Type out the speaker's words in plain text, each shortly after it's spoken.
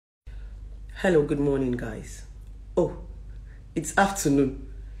Hello, good morning, guys. Oh, it's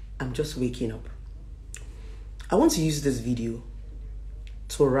afternoon. I'm just waking up. I want to use this video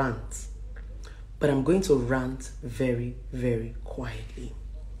to rant, but I'm going to rant very, very quietly.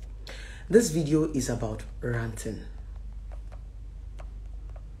 This video is about ranting.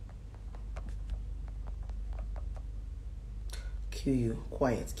 Q-U,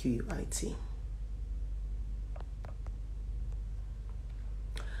 quiet, Q-U-I-T.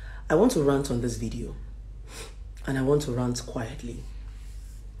 I want to rant on this video, and I want to rant quietly.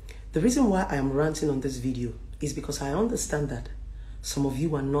 The reason why I am ranting on this video is because I understand that some of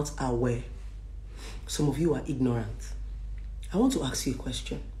you are not aware. Some of you are ignorant. I want to ask you a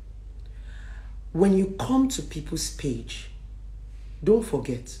question. When you come to people's page, don't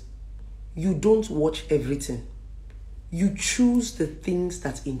forget, you don't watch everything. You choose the things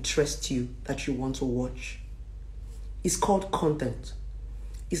that interest you, that you want to watch. It's called content.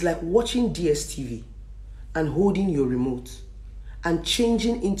 It's like watching DSTV and holding your remote and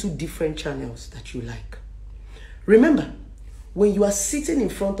changing into different channels that you like. Remember, when you are sitting in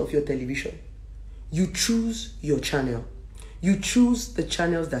front of your television, you choose your channel. You choose the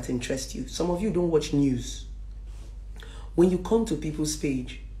channels that interest you. Some of you don't watch news. When you come to people's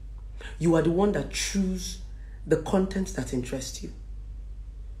page, you are the one that choose the content that interests you.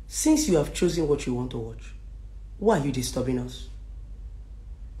 Since you have chosen what you want to watch, why are you disturbing us?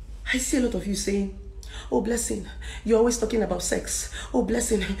 I see a lot of you saying, oh, Blessing, you're always talking about sex. Oh,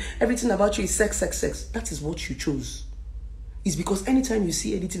 Blessing, everything about you is sex, sex, sex. That is what you chose. It's because anytime you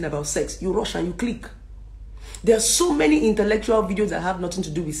see anything about sex, you rush and you click. There are so many intellectual videos that have nothing to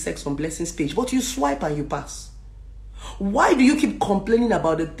do with sex on Blessing's page, but you swipe and you pass. Why do you keep complaining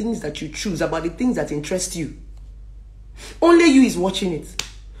about the things that you choose, about the things that interest you? Only you is watching it.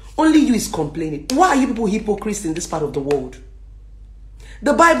 Only you is complaining. Why are you people hypocrites in this part of the world?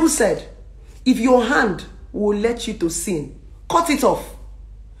 The Bible said, if your hand will let you to sin, cut it off.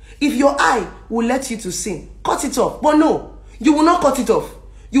 If your eye will let you to sin, cut it off. But no, you will not cut it off.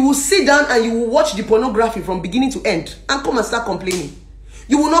 You will sit down and you will watch the pornography from beginning to end and come and start complaining.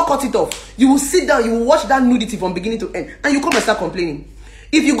 You will not cut it off. You will sit down, you will watch that nudity from beginning to end and you come and start complaining.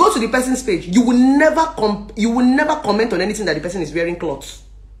 If you go to the person's page, you will never comment on anything that the person is wearing clothes.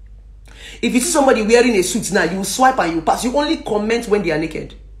 If you see somebody wearing a suit now, you will swipe and you pass. You only comment when they are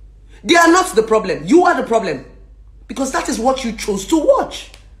naked. They are not the problem. You are the problem. Because that is what you chose to watch.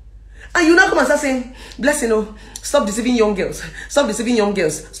 And you now come and start saying, Blessing, oh, stop deceiving young girls. Stop deceiving young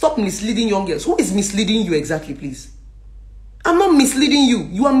girls. Stop misleading young girls. Who is misleading you exactly, please? I'm not misleading you.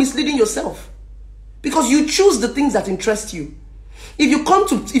 You are misleading yourself. Because you choose the things that interest you. If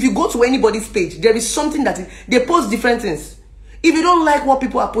you go to anybody's page, there is something that they post different things. If you don't like what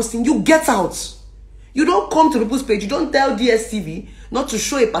people are posting, you get out. You don't come to people's page. You don't tell DSTV not to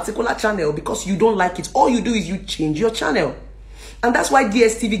show a particular channel because you don't like it. All you do is you change your channel. And that's why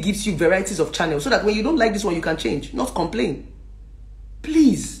DSTV gives you varieties of channels. So that when you don't like this one, you can change, not complain.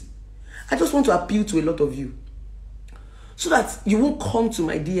 Please. I just want to appeal to a lot of you. So that you won't come to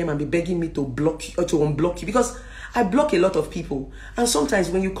my DM and be begging me to block you or to unblock you. Because I block a lot of people. And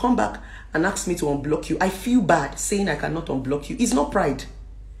sometimes when you come back and ask me to unblock you, I feel bad saying I cannot unblock you. It's not pride.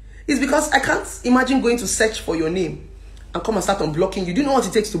 It's because I can't imagine going to search for your name and come and start unblocking you. Do you know what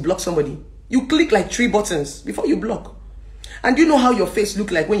it takes to block somebody? You click like 3 buttons before you block. And do you know how your face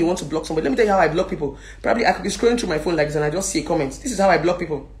look like when you want to block somebody? Let me tell you how I block people. Probably I could be scrolling through my phone like this and I just see a comment. This is how I block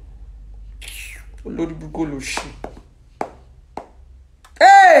people.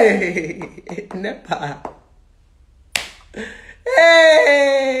 Hey! Nepa!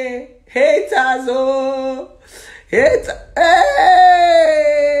 Hey! Haters, oh! Haters,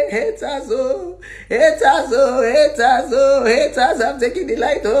 hey! Haters, oh! Haters, oh! Haters, oh! Haters, I'm taking the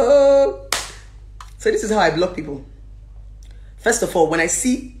light, oh! So this is how I block people. First of all, when I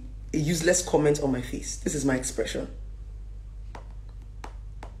see a useless comment on my face, this is my expression.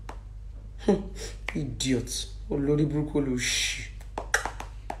 Idiots. You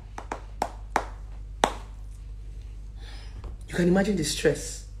can imagine the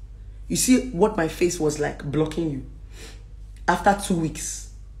stress. You see what my face was like blocking you. After 2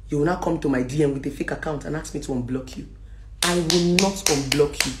 weeks, you will now come to my DM with a fake account and ask me to unblock you. I will not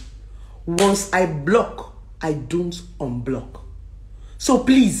unblock you. Once I block, I don't unblock. So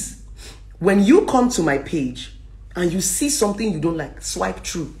please, when you come to my page and you see something you don't like, swipe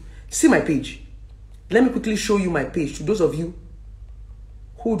through. See my page. Let me quickly show you my page to those of you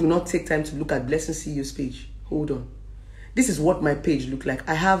who do not take time to look at Blessing CEO's page. Hold on. This is what my page look like.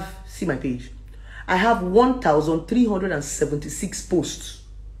 See my page. I have 1,376 posts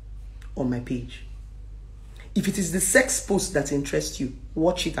on my page. If it is the sex post that interests you,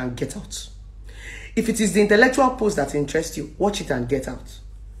 watch it and get out. If it is the intellectual post that interests you, watch it and get out.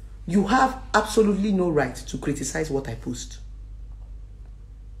 You have absolutely no right to criticize what I post.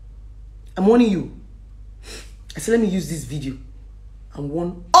 I'm warning you. I said, let me use this video and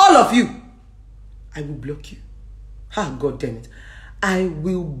warn all of you. I will block you. Ah, God damn it. I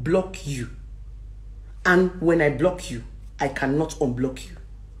will block you. And when I block you, I cannot unblock you.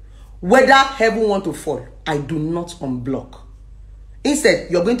 Whether heaven want to fall, I do not unblock. Instead,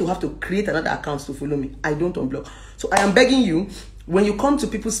 you're going to have to create another account to follow me. I don't unblock. So I am begging you, when you come to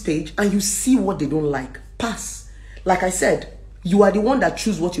people's page and you see what they don't like, pass. Like I said, you are the one that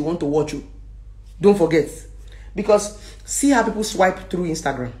choose what you want to watch. Don't forget. Because see how people swipe through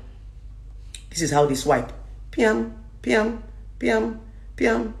Instagram. This is how they swipe. PM, PM, PM,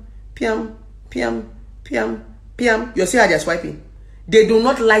 PM, PM, PM, PM, PM. You see how they're swiping. They do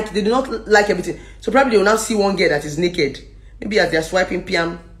not like everything. So probably they will now see one girl that is naked. Maybe as they're swiping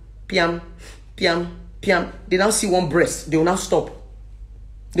PM, PM, PM, PM, they now see one breast. They will now stop.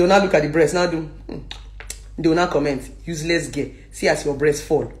 They will now look at the breast. Now do. They will now comment. Useless girl. See as your breast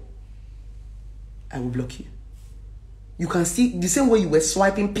fall. I will block you. You can see the same way you were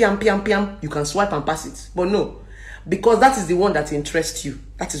swiping PM, PM, PM. You can swipe and pass it. But no. Because that is the one that interests you.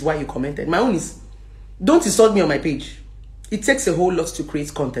 That is why you commented. My own is, don't insult me on my page. It takes a whole lot to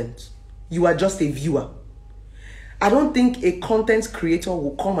create content. You are just a viewer. I don't think a content creator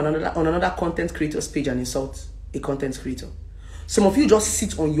will come on another content creator's page and insult a content creator. Some of you just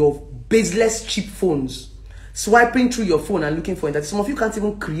sit on your baseless cheap phones, swiping through your phone and looking for it. Some of you can't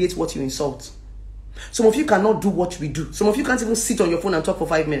even create what you insult. Some of you cannot do what we do. Some of you can't even sit on your phone and talk for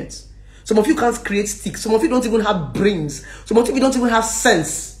 5 minutes. Some of you can't create sticks. Some of you don't even have brains. Some of you don't even have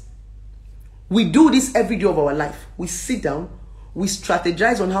sense. We do this every day of our life. We sit down, we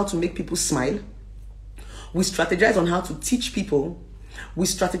strategize on how to make people smile. We strategize on how to teach people. We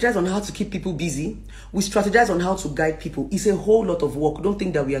strategize on how to keep people busy. We strategize on how to guide people. It's a whole lot of work. Don't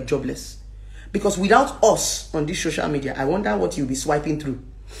think that we are jobless. Because without us on this social media, I wonder what you'll be swiping through.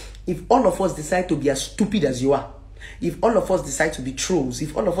 If all of us decide to be as stupid as you are, if all of us decide to be trolls,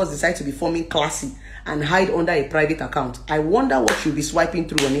 if all of us decide to be forming classy and hide under a private account, I wonder what you'll be swiping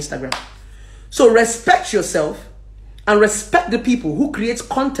through on Instagram. So respect yourself and respect the people who create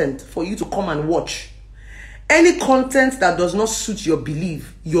content for you to come and watch. Any content that does not suit your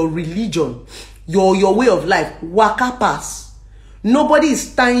belief, your religion, your way of life, waka pass. Nobody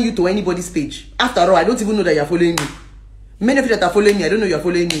is tying you to anybody's page. After all, I don't even know that you're following me. Many of you that are following me, I don't know you're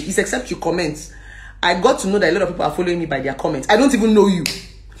following me. It's except you comment. I got to know that a lot of people are following me by their comments. I don't even know you.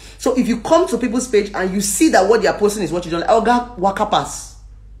 So if you come to people's page and you see that what they are posting is what you don't like, oh God, waka pass.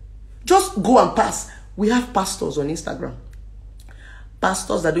 Just go and pass. We have pastors on Instagram.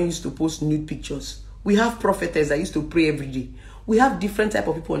 Pastors that don't used to post nude pictures. We have prophetess that used to pray every day. We have different type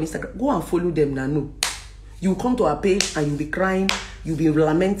of people on Instagram. Go and follow them now. No. You come to our page and you'll be crying. You'll be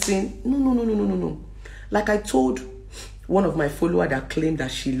lamenting. No. Like I told one of my followers that claimed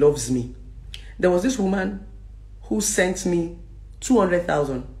that she loves me. There was this woman who sent me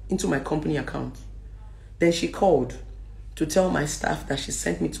 200,000 into my company account. Then she called to tell my staff that she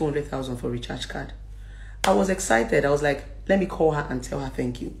sent me 200,000 for recharge card. I was excited. I was like, let me call her and tell her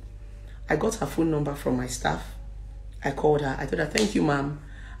thank you. I got her phone number from my staff. I called her. I told her, thank you, ma'am.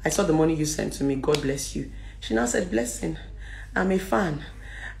 I saw the money you sent to me. God bless you. She now said, blessing. I'm a fan.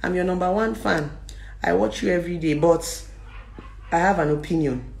 I'm your #1 fan. I watch you every day, but I have an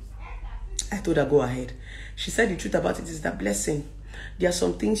opinion. I told her, go ahead. She said the truth about it is that, blessing, there are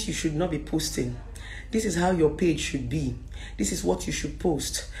some things you should not be posting. This is how your page should be. This is what you should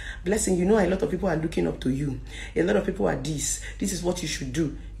post. Blessing, you know a lot of people are looking up to you. A lot of people are this. This is what you should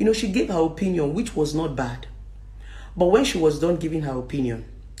do. You know, she gave her opinion, which was not bad. But when she was done giving her opinion,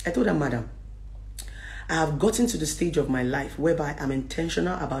 I told her, madam, I have gotten to the stage of my life whereby I'm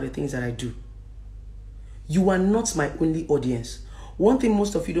intentional about the things that I do. You are not my only audience. One thing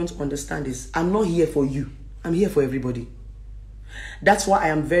most of you don't understand is I'm not here for you. I'm here for everybody. That's why I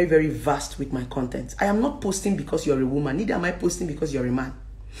am very, very vast with my content. I am not posting because you're a woman. Neither am I posting because you're a man.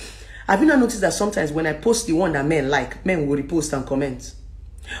 Have you not noticed that sometimes when I post the one that men like, men will repost and comment?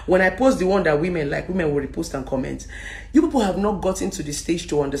 When I post the one that women like, women will repost and comment. You people have not gotten to the stage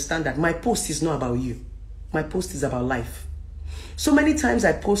to understand that my post is not about you. My post is about life. So many times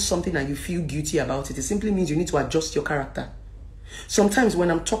I post something and you feel guilty about it. It simply means you need to adjust your character. Sometimes when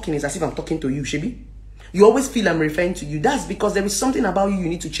I'm talking, it's as if I'm talking to you, Shebi. You always feel I'm referring to you. That's because there is something about you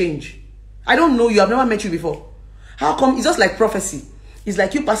need to change. I don't know you. I've never met you before. How come? It's just like prophecy. It's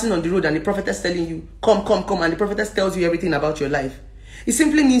like you passing on the road and the prophetess telling you, come, come, come. And the prophetess tells you everything about your life. It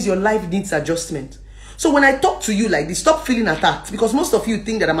simply means your life needs adjustment. So when I talk to you like this, stop feeling attacked. Because most of you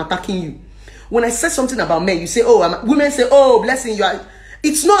think that I'm attacking you. When I said something about men, you say, oh, women say, oh, blessing, you are.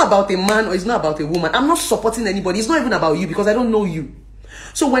 It's not about a man or it's not about a woman. I'm not supporting anybody. It's not even about you because I don't know you.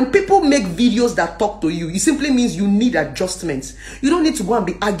 So when people make videos that talk to you, it simply means you need adjustments. You don't need to go and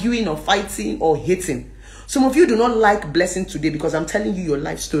be arguing or fighting or hating. Some of you do not like blessing today because I'm telling you your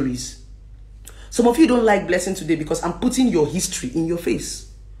life stories. Some of you don't like blessing today because I'm putting your history in your face.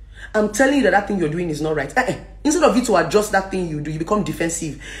 I'm telling you that that thing you're doing is not right. Instead of you to adjust that thing you do, you become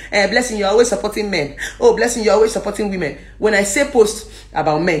defensive. Blessing, you're always supporting men. Oh, blessing, you're always supporting women. When I say post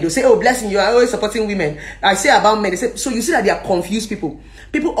about men, they'll say, oh, blessing, you're always supporting women. I say about men, they say, so you see that they are confused people.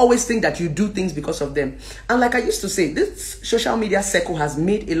 People always think that you do things because of them. And like I used to say, this social media circle has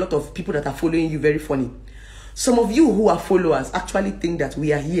made a lot of people that are following you very funny. Some of you who are followers actually think that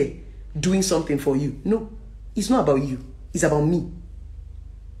we are here doing something for you. No, it's not about you. It's about me.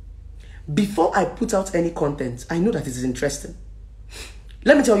 Before I put out any content, I know that it is interesting.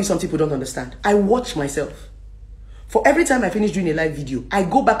 Let me tell you something people don't understand. I watch myself. For every time I finish doing a live video, I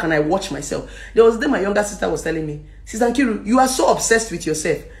go back and I watch myself. There was a day my younger sister was telling me, Sister Nkiru, you are so obsessed with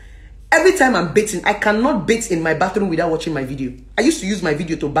yourself. Every time I'm bathing, I cannot bathe in my bathroom without watching my video. I used to use my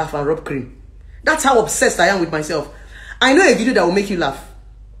video to bath and rub cream. That's how obsessed I am with myself. I know a video that will make you laugh.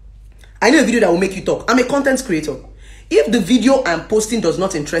 I know a video that will make you talk. I'm a content creator. If the video I'm posting does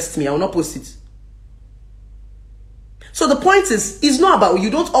not interest me, I will not post it. So the point is, it's not about you.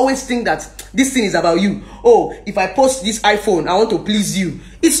 Don't always think that this thing is about you. Oh, if I post this iPhone, I want to please you.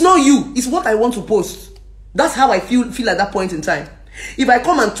 It's not you. It's what I want to post. That's how I feel at that point in time. If I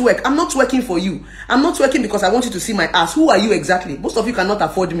come and twerk, I'm not twerking for you. I'm not twerking because I want you to see my ass. Who are you exactly? Most of you cannot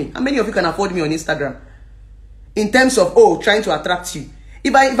afford me. How many of you can afford me on Instagram? In terms of, oh, trying to attract you.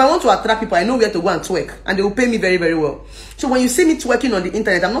 If I want to attract people, I know where to go and twerk. And they will pay me very, very well. So when you see me twerking on the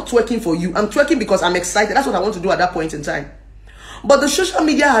internet, I'm not twerking for you. I'm twerking because I'm excited. That's what I want to do at that point in time. But the social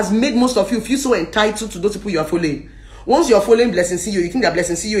media has made most of you feel so entitled to those people you are following. Once you're following Blessing CEO, you think that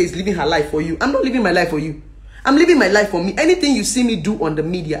Blessing CEO is living her life for you. I'm not living my life for you. I'm living my life for me. Anything you see me do on the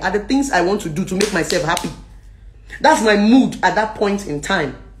media are the things I want to do to make myself happy. That's my mood at that point in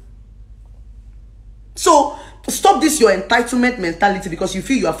time. So stop this your entitlement mentality because you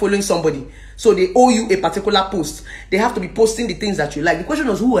feel you are following somebody. So they owe you a particular post. They have to be posting the things that you like. The question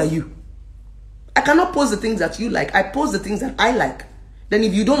is, who are you? I cannot post the things that you like. I post the things that I like. Then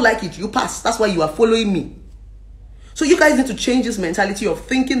if you don't like it, you pass. That's why you are following me. So you guys need to change this mentality of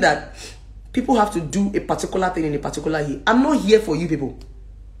thinking that people have to do a particular thing in a particular year. I'm not here for you people.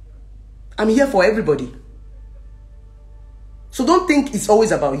 I'm here for everybody. So don't think it's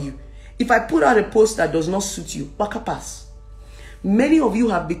always about you. If I put out a post that does not suit you, waka pass. Many of you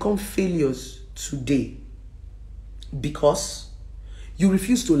have become failures today because you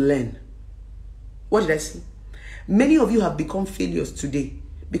refuse to learn. What did I say? Many of you have become failures today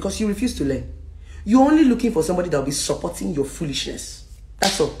because you refuse to learn. You're only looking for somebody that will be supporting your foolishness.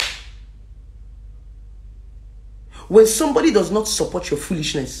 That's all. When somebody does not support your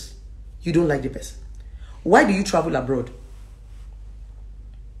foolishness, you don't like the person. Why do you travel abroad?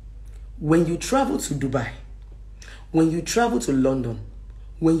 When you travel to Dubai, when you travel to London,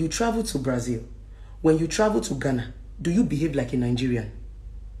 when you travel to Brazil, when you travel to Ghana, do you behave like a Nigerian?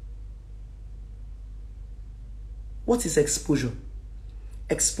 What is exposure?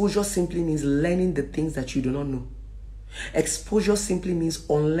 Exposure simply means learning the things that you do not know. Exposure simply means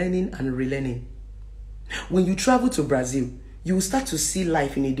unlearning and relearning. When you travel to Brazil, you will start to see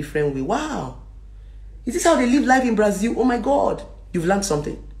life in a different way. Wow! Is this how they live life in Brazil? Oh my God! You've learned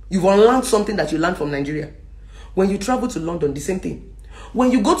something. You've unlearned something that you learned from Nigeria. When you travel to London, the same thing. When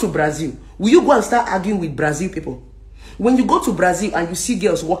you go to Brazil, will you go and start arguing with Brazil people? When you go to Brazil and you see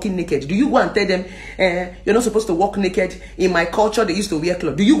girls walking naked, do you go and tell them, you're not supposed to walk naked? In my culture, they used to wear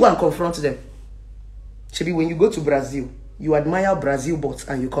clothes. Do you go and confront them? Shebi, when you go to Brazil, you admire Brazil bots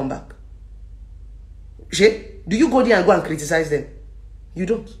and you come back. Do you go there and go and criticize them? You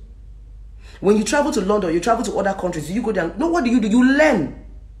don't. When you travel to London, you travel to other countries, do you go there and, no, what do? You learn.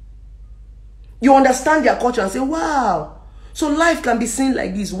 You understand their culture and say, wow, so life can be seen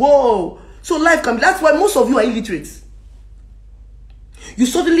like this. Whoa. So life can be, that's why most of you are illiterate. You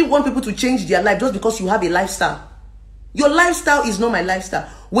suddenly want people to change their life just because you have a lifestyle. Your lifestyle is not my lifestyle.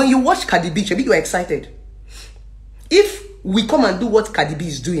 When you watch Cardi B, you are excited. If we come and do what Cardi B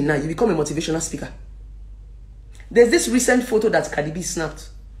is doing now, you become a motivational speaker. There's this recent photo that Cardi B snapped.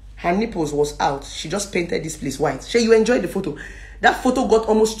 Her nipples was out. She just painted this place white. Shay, you enjoyed the photo. That photo got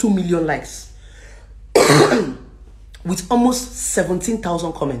almost 2 million likes. With almost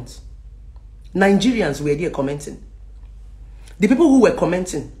 17,000 comments. Nigerians were there commenting. The people who were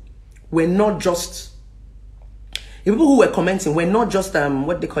commenting were not just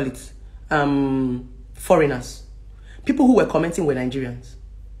what they call it, foreigners. People who were commenting were Nigerians.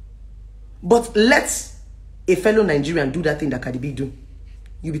 But let a fellow Nigerian do that thing that Cardi B do.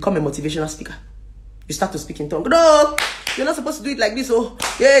 You become a motivational speaker. You start to speak in tongues. No, you're not supposed to do it like this. Oh,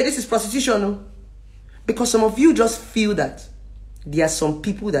 yeah, this is prostitution. No. Because some of you just feel that there are some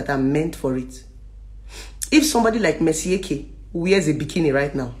people that are meant for it. If somebody like Messi Eke wears a bikini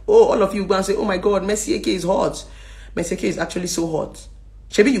right now, oh, all of you go and say, oh my God, Messi Eke is hot. Messi Eke is actually so hot.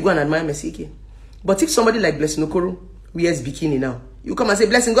 Maybe you go and admire Messi Eke. But if somebody like Blessing Okoro wears bikini now, you come and say,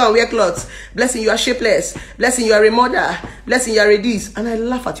 Blessing, go and wear clothes. Blessing, you are shapeless. Blessing, you are a mother. Blessing, you are a this. And I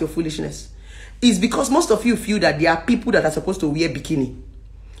laugh at your foolishness. It's because most of you feel that there are people that are supposed to wear bikini.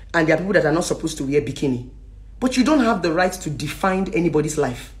 And there are people that are not supposed to wear bikini. But you don't have the right to define anybody's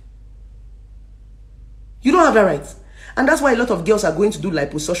life. You don't have that right. And that's why a lot of girls are going to do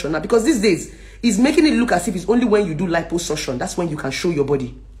liposuction now. Because these days, it's making it look as if it's only when you do liposuction, that's when you can show your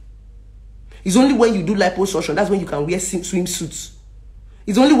body. It's only when you do liposuction, that's when you can wear swimsuits.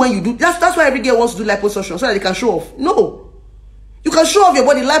 It's only when you do, that's why every girl wants to do liposuction, so that they can show off. No. You can show off your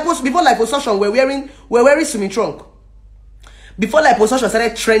body. Before liposuction, we're wearing swimming trunk. Before liposuction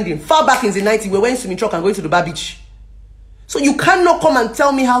started trending, far back in the 90s, we're wearing swimming trunk and going to the bar beach. So you cannot come and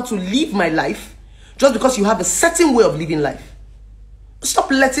tell me how to live my life just because you have a certain way of living life. Stop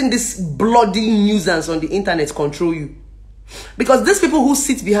letting this bloody nuisance on the internet control you. Because these people who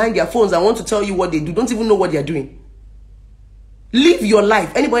sit behind their phones and want to tell you what they do don't even know what they are doing. Live your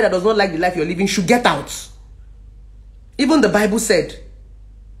life. Anybody that does not like the life you're living should get out. Even the Bible said,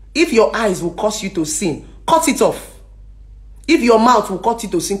 if your eyes will cause you to sin, cut it off. If your mouth will cause you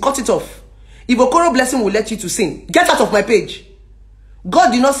to sin, cut it off. If Okoro blessing will let you to sin, get out of my page.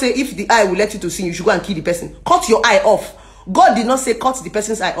 God did not say if the eye will let you to sin, you should go and kill the person. Cut your eye off. God did not say cut the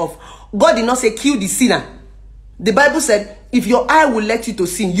person's eye off. God did not say kill the sinner. The Bible said, if your eye will let you to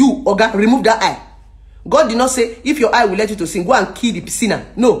sin, you, Oga, remove that eye. God did not say, if your eye will let you to sin, go and kill the sinner.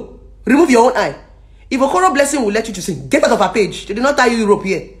 No. Remove your own eye. If Okoro blessing will let you to sin, get out of our page. They did not tie you Europe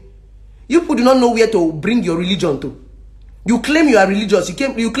here. You people do not know where to bring your religion to. You claim you are religious.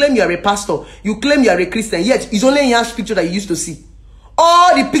 You claim you are a pastor. You claim you are a Christian. Yet, it's only Nyash picture that you used to see.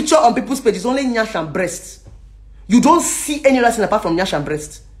 All the picture on people's page is only Nyash and breasts. You don't see any other thing apart from Nyash and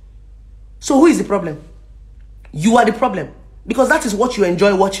breasts. So who is the problem? You are the problem. Because that is what you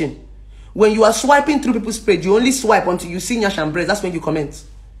enjoy watching. When you are swiping through people's page, you only swipe until you see Nyash and breasts. That's when you comment.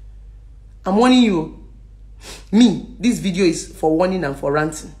 I'm warning you. Me, this video is for warning and for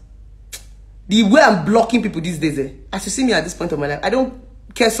ranting. The way I'm blocking people these days, as you see me at this point of my life, I don't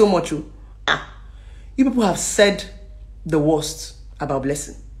care so much. You people have said the worst about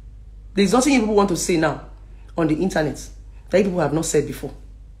blessing. There's nothing you people want to say now on the internet that you people have not said before.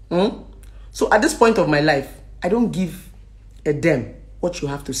 So at this point of my life, I don't give a damn what you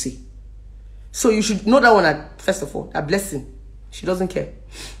have to say. So you should know that one, first of all, a blessing. She doesn't care.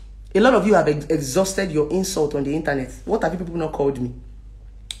 A lot of you have exhausted your insult on the internet. What have you people not called me?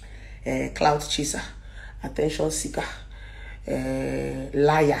 Cloud chaser, attention seeker,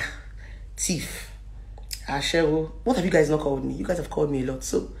 liar, thief, Ashero. What have you guys not called me? You guys have called me a lot.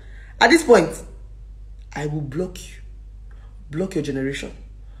 So at this point, I will block you. Block your generation.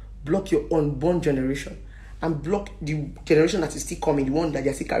 Block your unborn generation. And block the generation that is still coming, the one that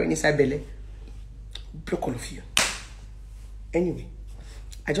you're still carrying inside belly. Block all of you. Anyway,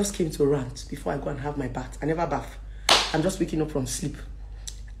 I just came to rant before I go and have my bath. I never bath. I'm just waking up from sleep.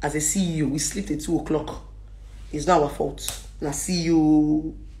 As a CEO, we sleep at 2 o'clock. It's not our fault. Now,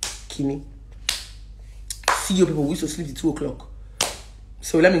 CEO Kimi. CEO people, we used to sleep at 2 o'clock.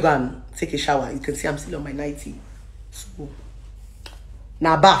 So let me go and take a shower. You can see I'm still on my nightie. So,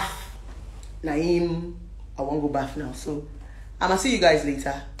 now bath. Now I won't go bath now. So, I'm going to see you guys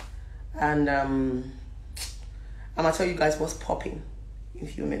later. And I'm going to tell you guys what's popping in a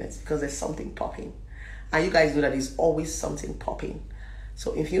few minutes. Because there's something popping. And you guys know that there's always something popping.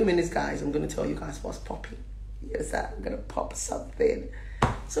 So in a few minutes, guys, I'm going to tell you guys what's popping. Yes, I'm going to pop something.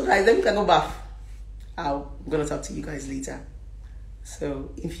 So guys, let me go bath. I'm going to talk to you guys later. So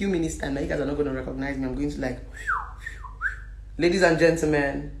in a few minutes time, now you guys are not going to recognize me. I'm going to like, ladies and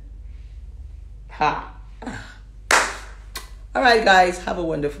gentlemen. Ha. All right, guys, have a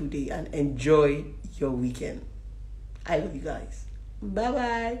wonderful day and enjoy your weekend. I love you guys.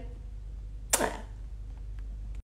 Bye-bye.